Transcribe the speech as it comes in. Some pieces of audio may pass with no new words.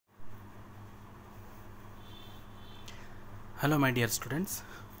Hello my dear students,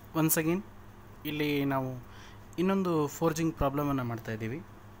 once again ಇಲ್ಲಿ ನಾವು ಇನ್ನೊಂದು ಫೋರ್ಜಿಂಗ್ ಪ್ರಾಬ್ಲಮನ್ನು ಮಾಡ್ತಾ ಇದ್ದೀವಿ.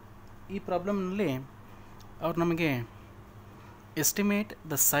 ಈ ಪ್ರಾಬ್ಲಮ್ನಲ್ಲಿ ಅವ್ರು ನಮಗೆ estimate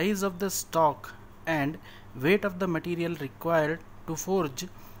the size of the stock and weight of the material required to forge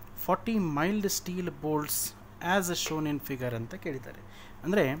 40 mild steel bolts as a shown in figure ಅಂತ ಕೇಳಿದ್ದಾರೆ.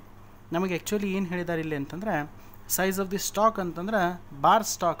 ಅಂದರೆ ನಮಗೆ ಆ್ಯಕ್ಚುಲಿ ಏನು ಹೇಳಿದ್ದಾರೆ ಇಲ್ಲಿ ಅಂತಂದರೆ, ಸೈಜ್ ಆಫ್ ದಿ ಸ್ಟಾಕ್ ಅಂತಂದ್ರೆ ಬಾರ್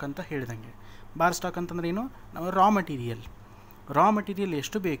ಸ್ಟಾಕ್ ಅಂತ ಹೇಳಿದಂಗೆ. ಬಾರ್ ಸ್ಟಾಕ್ ಅಂತಂದ್ರೆ ಏನು? ನಾವು ರಾ ಮಟೀರಿಯಲ್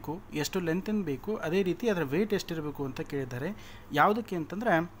ಎಷ್ಟು ಬೇಕು, ಎಷ್ಟು ಲೆಂತಿನ ಬೇಕು, ಅದೇ ರೀತಿ ಅದರ ವೇಟ್ ಎಷ್ಟಿರಬೇಕು ಅಂತ ಕೇಳಿದ್ದಾರೆ. ಯಾವುದಕ್ಕೆ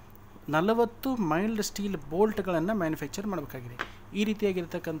ಅಂತಂದರೆ 40 ಮೈಲ್ಡ್ ಸ್ಟೀಲ್ ಬೋಲ್ಟ್ಗಳನ್ನು ಮ್ಯಾನುಫ್ಯಾಕ್ಚರ್ ಮಾಡಬೇಕಾಗಿದೆ. ಈ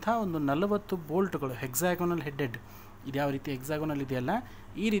ರೀತಿಯಾಗಿರ್ತಕ್ಕಂಥ ಒಂದು 40 ಬೋಲ್ಟ್ಗಳು ಹೆಕ್ಸಾಗೋನಲ್ ಹೆಡ್ಡೆಡ್, ಇದು ಯಾವ ರೀತಿ ಹೆಕ್ಸಾಗೋನಲ್ ಇದೆಯಲ್ಲ,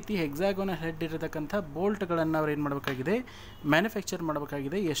 ಈ ರೀತಿ ಹೆಕ್ಸಾಗೋನಲ್ ಹೆಡ್ ಇರತಕ್ಕಂಥ ಬೋಲ್ಟ್ಗಳನ್ನು ಅವ್ರು ಏನು ಮಾಡಬೇಕಾಗಿದೆ, ಮ್ಯಾನುಫ್ಯಾಕ್ಚರ್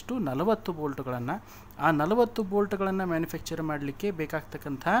ಮಾಡಬೇಕಾಗಿದೆ. ಎಷ್ಟು? 40 ಬೋಲ್ಟ್ಗಳನ್ನು. ಆ 40 ಬೋಲ್ಟ್ಗಳನ್ನು ಮ್ಯಾನುಫ್ಯಾಕ್ಚರ್ ಮಾಡಲಿಕ್ಕೆ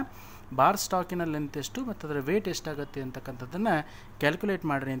ಬೇಕಾಗ್ತಕ್ಕಂಥ ಬಾರ್ ಸ್ಟಾಕಿನ ಲೆಂತ್ ಎಷ್ಟು ಮತ್ತು ಅದರ ವೇಟ್ ಎಷ್ಟಾಗುತ್ತೆ ಅಂತಕ್ಕಂಥದ್ದನ್ನು ಕ್ಯಾಲ್ಕುಲೇಟ್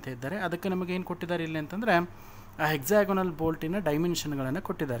ಮಾಡಿರಿ ಅಂತ ಇದ್ದಾರೆ. ಅದಕ್ಕೆ ನಮಗೆ ಏನು ಕೊಟ್ಟಿದ್ದಾರೆ ಇಲ್ಲಿ ಅಂತಂದರೆ, ಆ ಹೆಕ್ಸಾಗೋನಲ್ ಬೋಲ್ಟಿನ ಡೈಮೆನ್ಷನ್ಗಳನ್ನು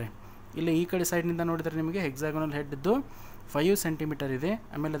ಕೊಟ್ಟಿದ್ದಾರೆ. ಇಲ್ಲಿ ಈ ಕಡೆ ಸೈಡ್ನಿಂದ ನೋಡಿದರೆ ನಿಮಗೆ ಹೆಕ್ಸಾಗೋನಲ್ ಹೆಡ್ದು 5 ಸೆಂಟಿಮೀಟರ್ ಇದೆ,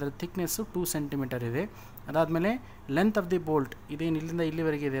 ಆಮೇಲೆ ಅದರ ಥಿಕ್ನೆಸ್ಸು 2 ಸೆಂಟಿಮೀಟರ್ ಇದೆ. ಅದಾದಮೇಲೆ ಲೆಂತ್ ಆಫ್ ದಿ ಬೋಲ್ಟ್ ಇದೇನು ಇಲ್ಲಿಂದ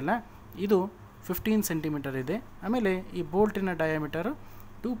ಇಲ್ಲಿವರೆಗೆ ಇದೆಯಲ್ಲ, ಇದು 15 ಸೆಂಟಿಮೀಟರ್ ಇದೆ. ಆಮೇಲೆ ಈ ಬೋಲ್ಟಿನ ಡಯಾಮೀಟರು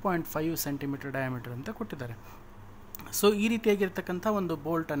 2.5 ಸೆಂಟಿಮೀಟರ್ ಡಯಾಮೀಟರ್ ಅಂತ ಕೊಟ್ಟಿದ್ದಾರೆ. ಸೊ ಈ ರೀತಿಯಾಗಿರ್ತಕ್ಕಂಥ ಒಂದು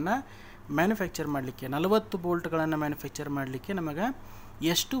ಬೋಲ್ಟನ್ನು ಮ್ಯಾನುಫ್ಯಾಕ್ಚರ್ ಮಾಡಲಿಕ್ಕೆ, 40 ಬೋಲ್ಟ್ಗಳನ್ನು ಮ್ಯಾನುಫ್ಯಾಕ್ಚರ್ ಮಾಡಲಿಕ್ಕೆ ನಮಗೆ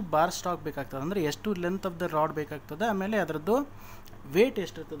ಎಷ್ಟು ಬಾರ್ ಸ್ಟಾಕ್ ಬೇಕಾಗ್ತದೆ, ಅಂದರೆ ಎಷ್ಟು ಲೆಂತ್ ಆಫ್ ದ ರಾಡ್ ಬೇಕಾಗ್ತದೆ, ಆಮೇಲೆ ಅದರದ್ದು ವೇಟ್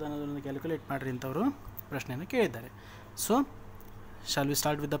ಎಷ್ಟಿರ್ತದೆ ಅನ್ನೋದನ್ನು ಕ್ಯಾಲ್ಕುಲೇಟ್ ಮಾಡಿರಿ ಅಂತವರು ಪ್ರಶ್ನೆಯನ್ನು ಕೇಳಿದ್ದಾರೆ. So shall we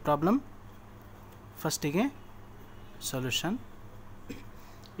start with the problem. ಫಸ್ಟಿಗೆ ಸೊಲ್ಯೂಷನ್.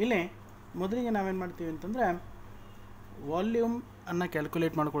 ಇಲ್ಲಿ ಮೊದಲಿಗೆ ನಾವೇನು ಮಾಡ್ತೀವಿ ಅಂತಂದರೆ, ವಾಲ್ಯೂಮ್ ಅನ್ನು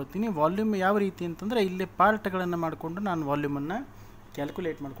ಕ್ಯಾಲ್ಕುಲೇಟ್ ಮಾಡ್ಕೊಳ್ತೀನಿ. ವಾಲ್ಯೂಮ್ ಯಾವ ರೀತಿ ಅಂತಂದರೆ, ಇಲ್ಲಿ ಪಾರ್ಟ್ಗಳನ್ನು ಮಾಡಿಕೊಂಡು ನಾನು ವಾಲ್ಯೂಮನ್ನು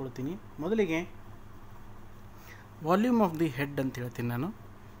ಕ್ಯಾಲ್ಕುಲೇಟ್ ಮಾಡ್ಕೊಳ್ತೀನಿ. ಮೊದಲಿಗೆ ವಾಲ್ಯೂಮ್ ಆಫ್ ದಿ ಹೆಡ್ ಅಂತ ಹೇಳ್ತೀನಿ ನಾನು.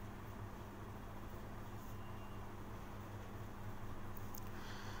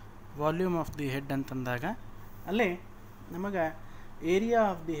 ವಾಲ್ಯೂಮ್ ಆಫ್ ದಿ ಹೆಡ್ ಅಂತಂದಾಗ ಅಲ್ಲೇ ನಮಗೆ area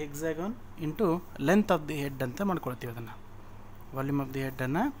of the ಹೆಕ್ಸಾಗೋನ್ into length of the head ಅಂತ ಮಾಡ್ಕೊಳ್ತೀವಿ. ಅದನ್ನು volume of the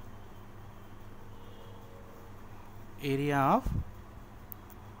ಹೆಡ್ಡನ್ನು area of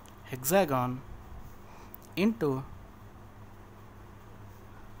hexagon into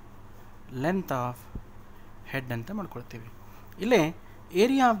length of head ಅಂತ ಮಾಡ್ಕೊಳ್ತೀವಿ. ಇಲ್ಲೇ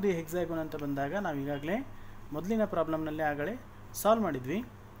ಏರಿಯಾ ಆಫ್ ದಿ ಹೆಕ್ಸಾಗೋನ್ ಅಂತ ಬಂದಾಗ ನಾವು ಈಗಾಗಲೇ ಮೊದಲಿನ ಪ್ರಾಬ್ಲಮ್ನಲ್ಲಿ ಆಗಲೇ ಸಾಲ್ವ್ ಮಾಡಿದ್ವಿ.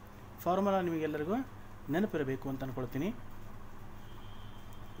 ಫಾರ್ಮುಲಾ ನಿಮಗೆಲ್ಲರಿಗೂ ನೆನಪಿರಬೇಕು ಅಂತ ಅಂದ್ಕೊಳ್ತೀನಿ.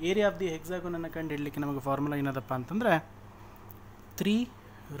 ಏರಿಯಾ ಆಫ್ ದಿ ಹೆಕ್ಸಾಗೋನನ್ನು ಕಂಡು ಹಿಡಲಿಕ್ಕೆ ನಮಗೆ ಫಾರ್ಮುಲಾ ಏನದಪ್ಪ ಅಂತಂದರೆ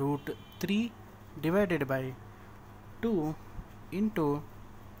 3√3 divided by 2 into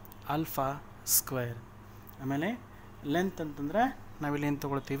alpha square. ಆಮೇಲೆ ಲೆಂತ್ ಅಂತಂದರೆ ನಾವಿಲ್ಲಿ ಏನು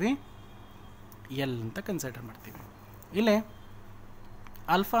ತೊಗೊಳ್ತೀವಿ, ಎಲ್ ಅಂತ ಕನ್ಸಿಡರ್ ಮಾಡ್ತೀವಿ. ಇಲ್ಲೇ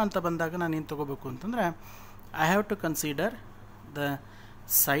ಆಲ್ಫಾ ಅಂತ ಬಂದಾಗ ನಾನು ಏನು ತೊಗೋಬೇಕು ಅಂತಂದರೆ, I have to consider the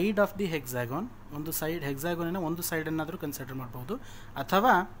side of the ಹೆಕ್ಸಾಗೋನ್. ಒಂದು ಸೈಡ್, ಹೆಕ್ಸಾಗೋನಿನ ಒಂದು ಸೈಡನ್ನಾದರೂ ಕನ್ಸಿಡರ್ ಮಾಡ್ಬೋದು,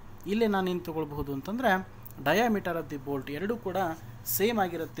 ಅಥವಾ ಇಲ್ಲಿ ನಾನು ಏನು ತೊಗೊಳ್ಬಹುದು ಅಂತಂದರೆ ಡಯಾಮೀಟರ್ ಆಫ್ ದಿ ಬೋಲ್ಟ್ ಎರಡೂ ಕೂಡ ಸೇಮ್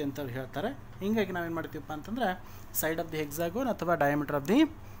ಆಗಿರುತ್ತೆ ಅಂತ ಅವ್ರು ಹೇಳ್ತಾರೆ. ಹೀಗಾಗಿ ನಾವೇನು ಮಾಡ್ತೀವಪ್ಪ ಅಂತಂದರೆ, ಸೈಡ್ ಆಫ್ ದಿ ಹೆಕ್ಸಾಗೋನ್ ಅಥವಾ ಡಯಾಮೀಟರ್ ಆಫ್ ದಿ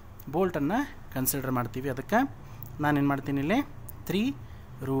ಬೋಲ್ಟನ್ನು ಕನ್ಸಿಡರ್ ಮಾಡ್ತೀವಿ. ಅದಕ್ಕೆ ನಾನೇನು ಮಾಡ್ತೀನಿ, ಇಲ್ಲಿ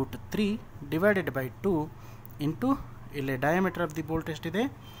 3√3 ಡಿವೈಡೆಡ್ ಬೈ 2 ಇಂಟು ಇಲ್ಲಿ ಡಯಾಮೀಟರ್ ಆಫ್ ದಿ ಬೋಲ್ಟ್ ಎಷ್ಟಿದೆ,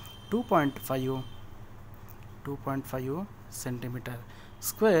 2.5 centimetre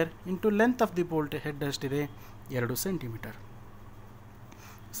square into length of the bolt head ಎಷ್ಟಿದೆ, 2 ಸೆಂಟಿಮೀಟರ್.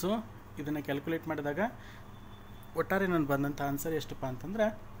 ಸೊ ಇದನ್ನು ಕ್ಯಾಲ್ಕುಲೇಟ್ ಮಾಡಿದಾಗ ಒಟ್ಟಾರೆ ನಾನು ಬಂದಂಥ ಆನ್ಸರ್ ಎಷ್ಟಪ್ಪ ಅಂತಂದರೆ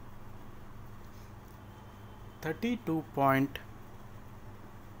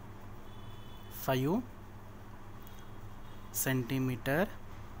 32.5 ಸೆಂಟಿಮೀಟರ್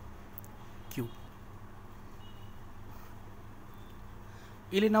ಕ್ಯೂಬ್.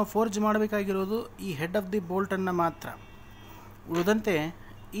 ಇಲ್ಲಿ ನಾವು ಫೋರ್ಜ್ ಮಾಡಬೇಕಾಗಿರೋದು ಈ ಹೆಡ್ ಆಫ್ ದಿ ಬೋಲ್ಟನ್ನು ಮಾತ್ರ. ಉಳಿದಂತೆ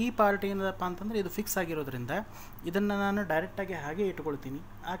ಈ ಪಾರ್ಟ್ ಏನದಪ್ಪ ಅಂತಂದರೆ, ಇದು ಫಿಕ್ಸ್ ಆಗಿರೋದ್ರಿಂದ ಇದನ್ನು ನಾನು ಡೈರೆಕ್ಟಾಗಿ ಹಾಗೆ ಇಟ್ಕೊಳ್ತೀನಿ.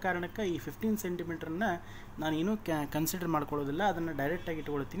 ಆ ಕಾರಣಕ್ಕೆ ಈ 15 ಸೆಂಟಿಮೀಟ್ರನ್ನ ನಾನು ಏನೂ ಕನ್ಸಿಡರ್ ಮಾಡ್ಕೊಳ್ಳೋದಿಲ್ಲ, ಅದನ್ನು ಡೈರೆಕ್ಟಾಗಿ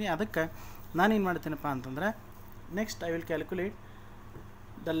ಇಟ್ಕೊಳ್ತೀನಿ. ಅದಕ್ಕೆ ನಾನೇನು ಮಾಡ್ತೀನಪ್ಪ ಅಂತಂದರೆ, next I will calculate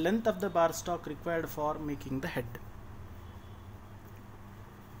the length of the bar stock required for making the head.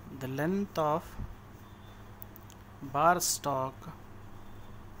 The length of bar stock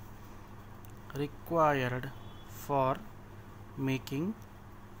required for making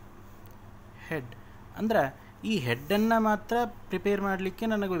head. ಅಂದರೆ ಈ ಹೆಡ್ಡನ್ನು ಮಾತ್ರ ಪ್ರಿಪೇರ್ ಮಾಡಲಿಕ್ಕೆ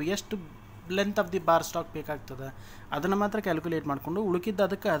ನನಗೆ ಎಷ್ಟು length of the bar stock ಬೇಕಾಗ್ತದೆ ಅದನ್ನು ಮಾತ್ರ ಕ್ಯಾಲ್ಕುಲೇಟ್ ಮಾಡಿಕೊಂಡು, ಉಳುಕಿದ್ದು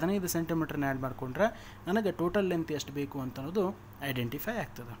ಅದಕ್ಕೆ 15 ಸೆಂಟಿಮೀಟ್ರನ್ನ ಆ್ಯಡ್ ಮಾಡಿಕೊಂಡ್ರೆ ನನಗೆ ಟೋಟಲ್ ಲೆಂತ್ ಎಷ್ಟು ಬೇಕು ಅಂತ ಅನ್ನೋದು ಐಡೆಂಟಿಫೈ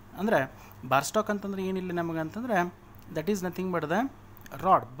ಆಗ್ತದೆ. ಅಂದರೆ ಬಾರ್ ಸ್ಟಾಕ್ ಅಂತಂದರೆ ಏನಿಲ್ಲ ನಮಗೆ ಅಂತಂದರೆ, that is nothing but the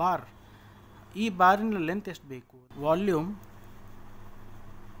rod bar. ಈ ಬಾರಿನ ಲೆಂತ್ ಎಷ್ಟು ಬೇಕು, volume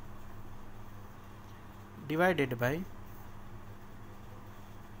divided by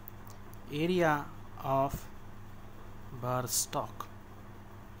area of bar stock.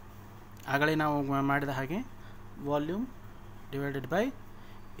 ಆಗಲೇ ನಾವು ಮಾಡಿದ ಹಾಗೆ volume divided by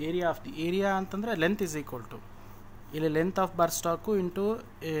area of the area ಅಂತಂದರೆ ಲೆಂತ್ ಇಸ್ ಈಕ್ವಲ್ ಟು ಇಲ್ಲಿ length of bar stock into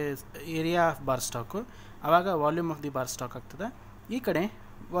area of bar stock, ಆವಾಗ volume of the bar stock ಆಗ್ತದೆ. ಈ ಕಡೆ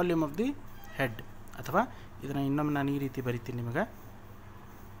ವಾಲ್ಯೂಮ್ ಆಫ್ ದಿ ಹೆಡ್, ಅಥವಾ ಇದನ್ನು ಇನ್ನೊಮ್ಮೆ ನಾನು ಈ ರೀತಿ ಬರಿತೀನಿ ನಿಮಗೆ.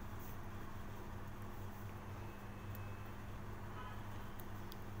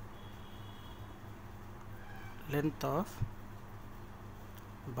 Length of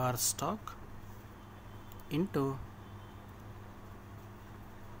bar stock into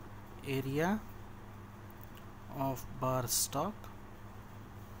area of bar stock,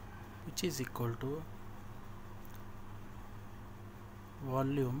 which is equal to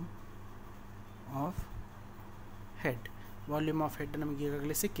volume of head. Volume of head ನಮಗೆ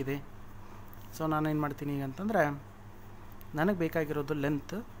ಈಗಾಗಲೇ ಸಿಕ್ಕಿದೆ. ಸೊ ನಾನೇನು ಮಾಡ್ತೀನಿ ಈಗ ಅಂತಂದರೆ, ನನಗೆ ಬೇಕಾಗಿರೋದು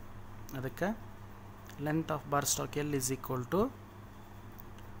ಲೆಂತ್. ಅದಕ್ಕೆ length of bar stock L is equal to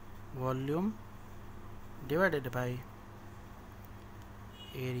volume divided by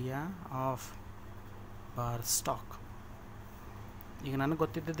area of bar stock. ಈಗ ನನಗೆ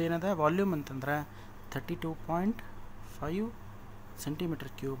ಗೊತ್ತಿದ್ದದ್ದು ಏನದ, ವಾಲ್ಯೂಮ್ ಅಂತಂದ್ರೆ 32.5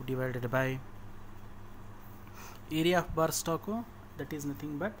 centimetre cube divided by area of bar stock, that is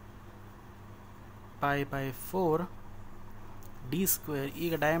nothing but pi by 4 D square.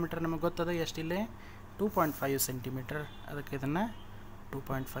 ಈಗ diameter ನಮಗೆ ಗೊತ್ತದ ಎಷ್ಟಿಲ್ಲೇ 2.5 centimetre, ಅದಕ್ಕೆ ಇದನ್ನು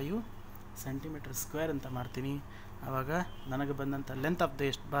 2.5 centimetre square ಅಂತ ಮಾಡ್ತೀನಿ. ಆವಾಗ ನನಗೆ ಬಂದಂಥ length of the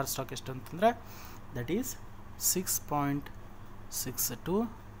bar stock ಎಷ್ಟು ಅಂತಂದರೆ that is 6.62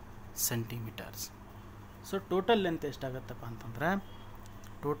 centimetres. So total length ಎಷ್ಟಾಗತ್ತಪ್ಪ ಅಂತಂದರೆ,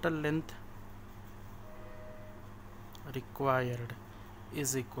 total length required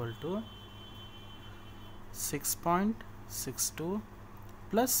is equal to 6.62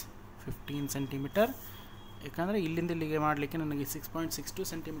 plus 15 centimetre. ಯಾಕಂದರೆ ಇಲ್ಲಿಂದ ಇಲ್ಲಿಗೆ ಮಾಡಲಿಕ್ಕೆ ನನಗೆ 6.62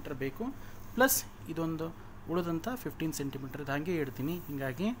 ಸೆಂಟಿಮೀಟರ್ ಬೇಕು, ಪ್ಲಸ್ ಇದೊಂದು ಉಳಿದಂಥ 15 ಸೆಂಟಿಮೀಟರ್ ಹಾಗೆ ಇಡ್ತೀನಿ.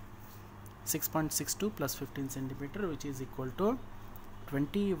 ಹೀಗಾಗಿ 6.62 plus 15 centimetre which is equal to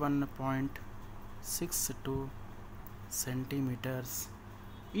 21.62 centimetres.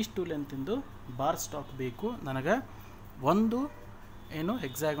 ಇಷ್ಟು ಲೆಂತಿಂದು ಬಾರ್ ಸ್ಟಾಕ್ ಬೇಕು ನನಗೆ ಒಂದು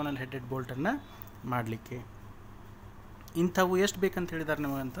ಹೆಕ್ಸಾಗೋನಲ್ ಹೆಡೆಡ್ ಬೋಲ್ಟನ್ನು ಮಾಡಲಿಕ್ಕೆ. ಇಂಥವು ಎಷ್ಟು ಬೇಕಂತ ಹೇಳಿದ್ದಾರೆ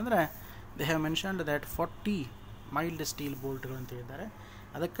ನಮಗೆ ಅಂತಂದರೆ, they have mentioned that 40 mild steel ಬೋಲ್ಟ್ಗಳು ಅಂತ ಹೇಳಿದ್ದಾರೆ.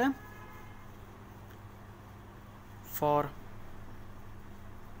 ಅದಕ್ಕೆ ಫಾರ್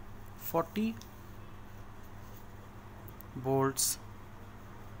 40 ಬೋಲ್ಟ್ಸ್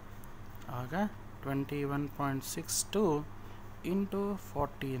ಆಗ 21.62 ಇಂಟು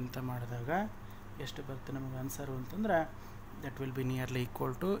 40 ಅಂತ ಮಾಡಿದಾಗ ಎಷ್ಟು ಬರುತ್ತೆ ನಮಗೆ ಆನ್ಸರು ಅಂತಂದರೆ, that will be nearly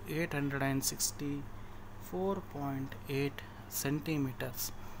equal to 864.8 centimetres.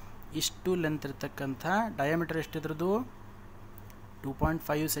 ಇಷ್ಟು ಲೆಂತ್ ಇರ್ತಕ್ಕಂಥ ಡಯಾಮೀಟರ್ ಎಷ್ಟಿದ್ರದ್ದು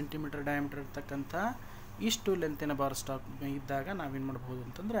 2.5 ಸೆಂಟಿಮೀಟರ್ ಡಯಾಮೀಟರ್ ಇರ್ತಕ್ಕಂಥ ಇಷ್ಟು ಲೆಂತಿನ ಬಾರ್ ಸ್ಟಾಕ್ ಇದ್ದಾಗ ನಾವೇನು ಮಾಡ್ಬೋದು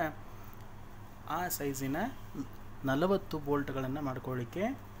ಅಂತಂದರೆ, ಆ ಸೈಜಿನ 40 ಬೋಲ್ಟ್ಗಳನ್ನು ಮಾಡ್ಕೊಳ್ಳಿಕ್ಕೆ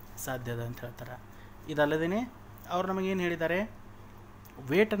ಸಾಧ್ಯದ ಅಂತ ಹೇಳ್ತಾರೆ. ಇದಲ್ಲದೇ ಅವ್ರು ನಮಗೇನು ಹೇಳಿದ್ದಾರೆ,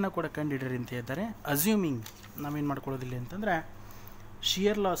 ವೇಟನ್ನು ಕೂಡ ಕಂಡುಹಿಡಿರಿ ಅಂತ ಹೇಳ್ತಾರೆ. ಅಸ್ಯೂಮಿಂಗ್ ನಾವೇನು ಮಾಡ್ಕೊಳ್ಳೋದಿಲ್ಲ ಅಂತಂದರೆ,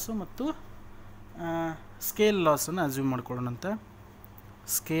 ಶಿಯರ್ ಲಾಸು ಮತ್ತು ಸ್ಕೇಲ್ ಲಾಸನ್ನು ಅಸ್ಯೂಮ್ ಮಾಡ್ಕೊಳ್ಳೋಣಂತ.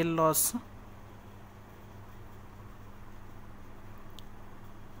 ಸ್ಕೇಲ್ ಲಾಸ್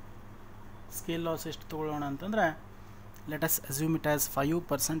ಎಷ್ಟು ತೊಗೊಳ್ಳೋಣ ಅಂತಂದರೆ, let us assume it as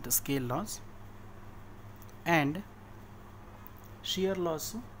 5% scale loss and shear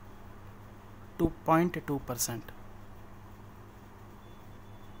loss 2.2%,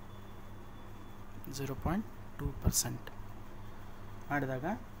 0.2% ಮಾಡಿದಾಗ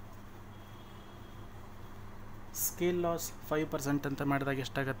ಸ್ಕೇಲ್ ಲಾಸ್ 5% ಅಂತ ಮಾಡಿದಾಗ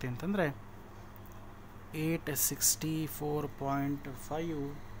ಎಷ್ಟಾಗತ್ತೆ ಅಂತಂದರೆ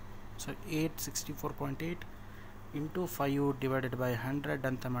 864.8 ಇಂಟು 5 ಡಿವೈಡೆಡ್ ಬೈ 100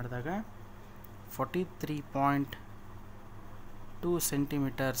 ಅಂತ ಮಾಡಿದಾಗ 43.2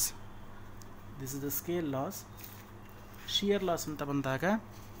 centimetres. This is the scale loss. Shear loss ಅಂತ ಬಂದಾಗ,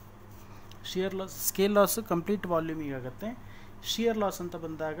 ಸ್ಕೇಲ್ ಲಾಸ್ ಕಂಪ್ಲೀಟ್ ವಾಲ್ಯೂಮಿಗೆ ಆಗುತ್ತೆ. ಶಿಯರ್ ಲಾಸ್ ಅಂತ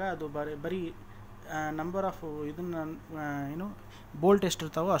ಬಂದಾಗ ಅದು ಬರೀ ನಂಬರ್ ಆಫ್ ಇದನ್ನು ಬೋಲ್ಟ್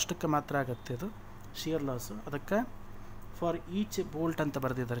ಎಷ್ಟಿರ್ತಾವೋ ಅಷ್ಟಕ್ಕೆ ಮಾತ್ರ ಆಗುತ್ತೆ ಅದು ಶಿಯರ್ ಲಾಸು. ಅದಕ್ಕೆ ಫಾರ್ ಈಚ್ ಬೋಲ್ಟ್ ಅಂತ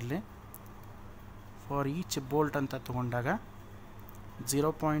ಬರೆದಿದ್ದಾರೆ ಇಲ್ಲಿ. ಫಾರ್ ಈಚ್ ಬೋಲ್ಟ್ ಅಂತ ತೊಗೊಂಡಾಗ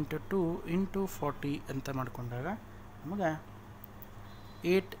 0.2 ಇಂಟು 40 ಅಂತ ಮಾಡಿಕೊಂಡಾಗ ನಮಗೆ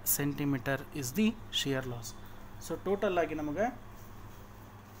 8 centimetre is the shear loss. So total ಆಗಿ ನಮಗೆ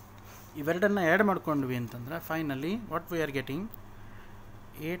ಇವೆರಡನ್ನು ಆ್ಯಡ್ ಮಾಡ್ಕೊಂಡ್ವಿ ಅಂತಂದ್ರೆ finally what we are getting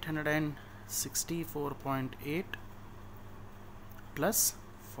 864 64.8 plus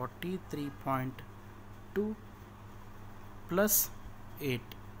 43.2 plus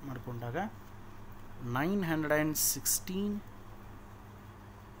 8 ಮಾಡಿಕೊಂಡಾಗ 916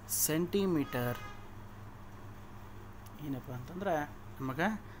 ಸೆಂಟಿಮೀಟರ್ ಏನಪ್ಪ ಅಂತಂದ್ರೆ ನಮಗೆ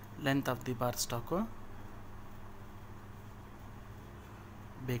length of the bar stock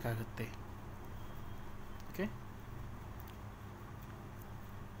ಬೇಕಾಗುತ್ತೆ. Okay,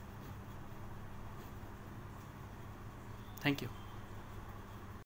 thank you.